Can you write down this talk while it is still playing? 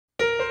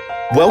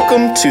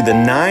Welcome to the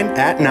 9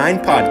 at 9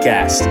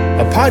 podcast,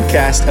 a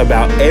podcast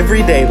about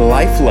everyday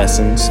life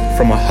lessons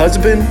from a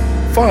husband,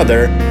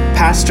 father,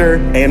 pastor,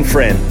 and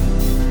friend.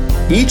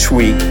 Each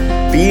week,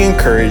 be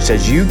encouraged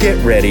as you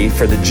get ready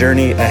for the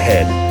journey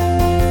ahead.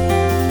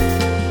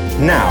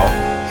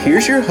 Now,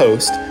 here's your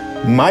host,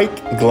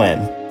 Mike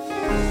Glenn.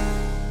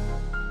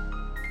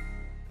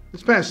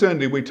 This past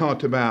Sunday, we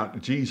talked about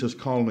Jesus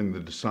calling the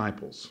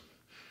disciples.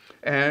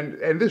 And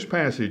this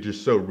passage is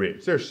so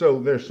rich. There's so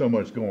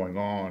much going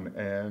on,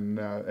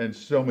 and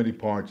so many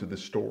parts of the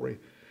story.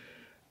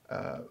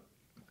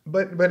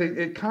 But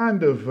it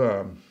kind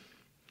of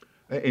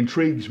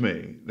intrigues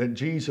me that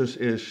Jesus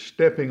is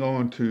stepping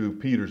onto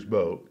Peter's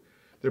boat.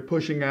 They're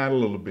pushing out a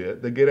little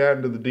bit. They get out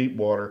into the deep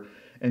water,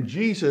 and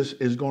Jesus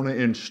is going to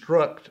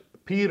instruct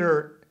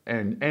Peter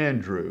and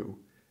Andrew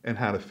in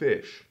how to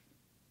fish.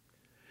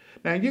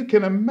 Now you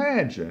can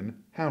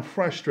imagine how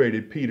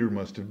frustrated Peter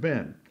must have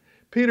been.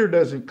 Peter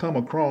doesn't come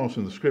across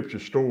in the scripture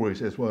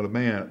stories as a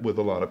man with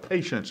a lot of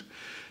patience.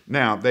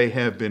 Now, they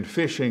have been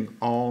fishing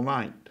all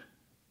night.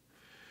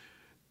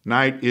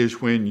 Night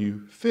is when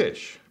you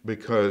fish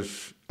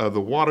because of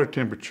the water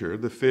temperature.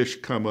 The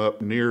fish come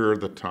up nearer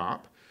the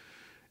top.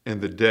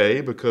 In the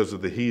day, because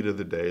of the heat of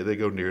the day, they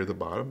go near the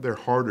bottom. They're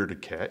harder to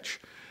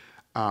catch.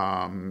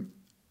 The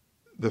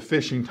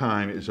fishing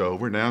time is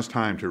over. Now it's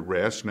time to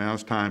rest. Now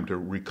it's time to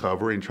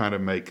recover and try to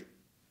make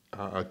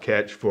a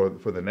catch for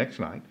the next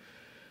night.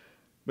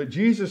 But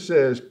Jesus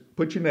says,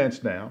 put your nets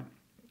down,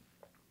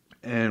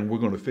 and we're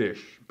going to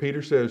fish.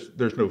 Peter says,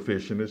 there's no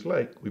fish in this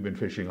lake. We've been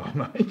fishing all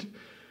night.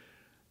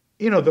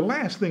 You know, the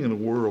last thing in the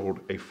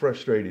world a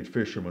frustrated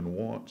fisherman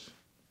wants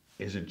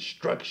is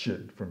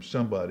instruction from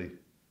somebody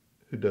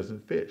who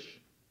doesn't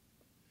fish.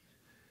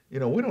 You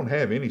know, we don't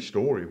have any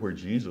story where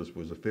Jesus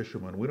was a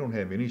fisherman. We don't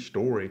have any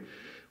story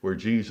where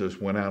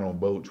Jesus went out on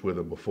boats with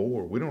them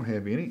before. We don't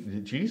have any.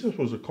 Jesus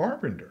was a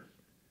carpenter.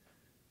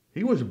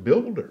 He was a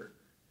builder.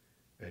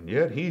 And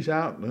yet he's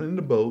out in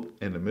the boat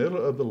in the middle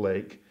of the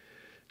lake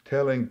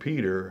telling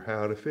Peter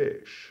how to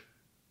fish.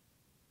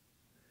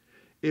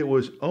 It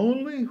was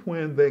only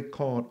when they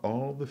caught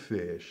all the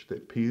fish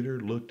that Peter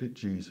looked at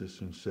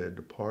Jesus and said,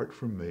 "Depart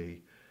from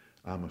me,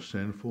 I'm a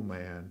sinful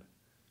man.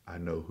 I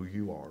know who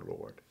you are,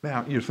 Lord."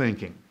 Now you're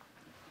thinking,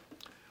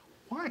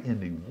 why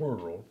in the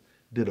world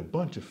did a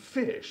bunch of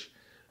fish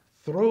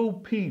throw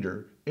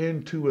Peter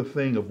into a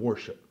thing of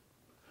worship?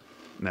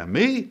 Now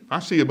me, I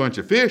see a bunch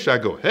of fish, I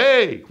go,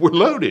 hey, we're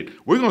loaded.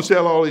 We're going to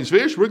sell all these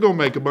fish. We're going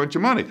to make a bunch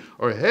of money.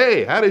 Or,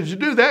 hey, how did you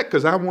do that?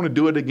 Because I want to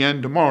do it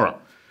again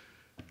tomorrow.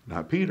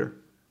 Not Peter.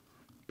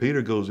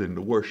 Peter goes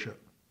into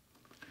worship.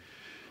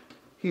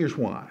 Here's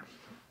why.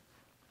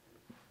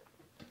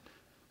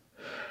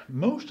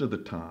 Most of the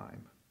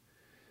time,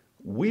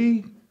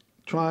 we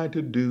try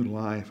to do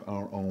life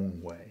our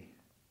own way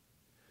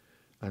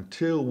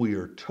until we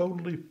are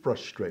totally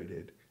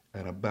frustrated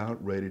and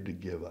about ready to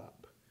give up.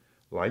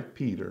 Like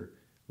Peter,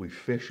 we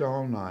fish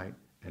all night,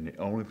 and the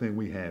only thing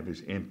we have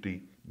is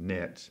empty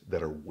nets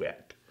that are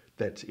wet.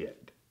 That's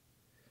it.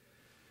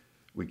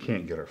 We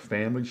can't get our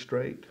family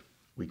straight.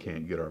 We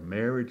can't get our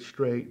marriage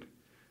straight.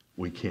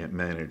 We can't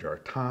manage our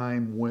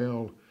time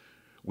well.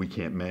 We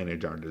can't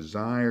manage our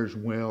desires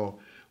well.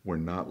 We're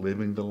not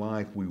living the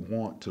life we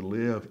want to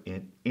live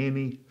in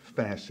any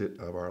facet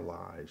of our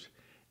lives.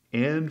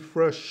 In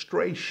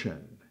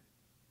frustration,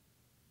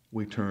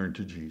 we turn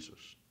to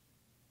Jesus.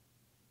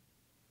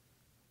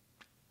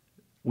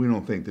 We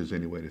don't think there's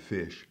any way to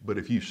fish, but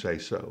if you say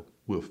so,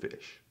 we'll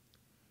fish.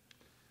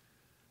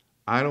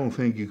 I don't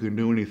think you can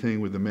do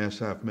anything with the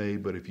mess I've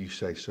made, but if you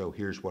say so,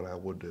 here's what I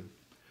will do.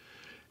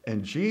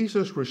 And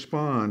Jesus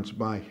responds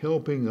by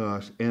helping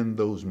us in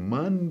those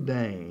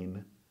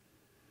mundane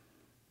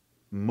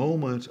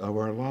moments of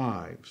our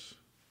lives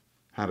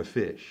how to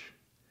fish.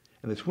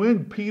 And it's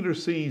when Peter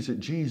sees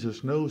that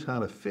Jesus knows how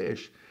to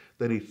fish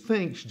that he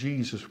thinks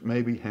Jesus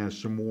maybe has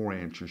some more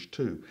answers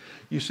too.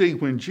 You see,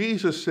 when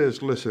Jesus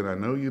says, listen, I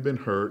know you've been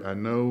hurt. I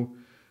know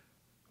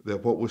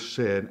that what was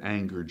said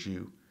angered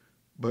you,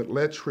 but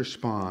let's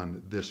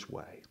respond this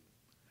way.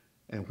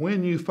 And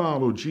when you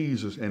follow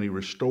Jesus and he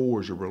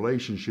restores a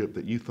relationship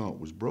that you thought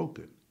was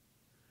broken,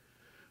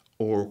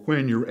 or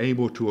when you're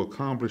able to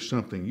accomplish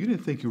something you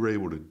didn't think you were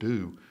able to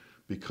do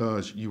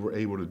because you were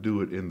able to do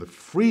it in the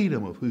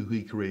freedom of who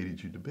he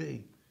created you to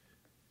be,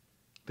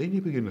 then you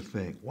begin to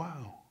think,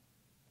 wow,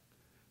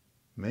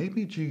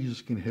 maybe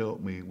Jesus can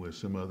help me with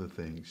some other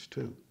things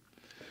too.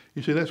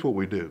 You see, that's what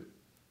we do.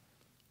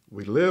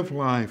 We live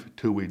life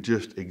till we're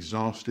just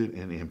exhausted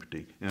and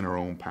empty in our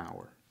own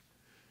power.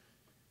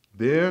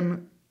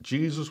 Then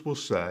Jesus will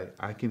say,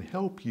 I can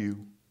help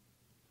you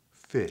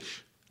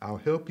fish. I'll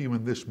help you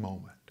in this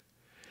moment.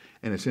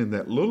 And it's in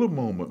that little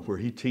moment where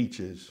he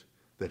teaches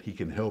that he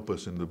can help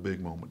us in the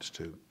big moments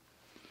too.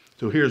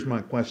 So here's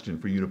my question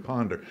for you to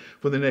ponder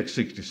for the next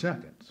 60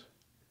 seconds.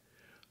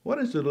 What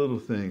is the little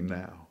thing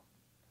now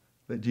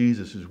that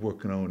Jesus is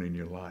working on in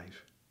your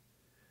life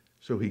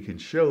so he can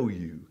show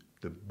you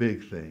the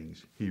big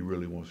things he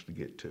really wants to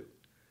get to?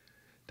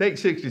 Take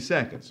 60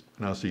 seconds,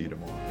 and I'll see you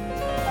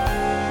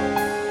tomorrow.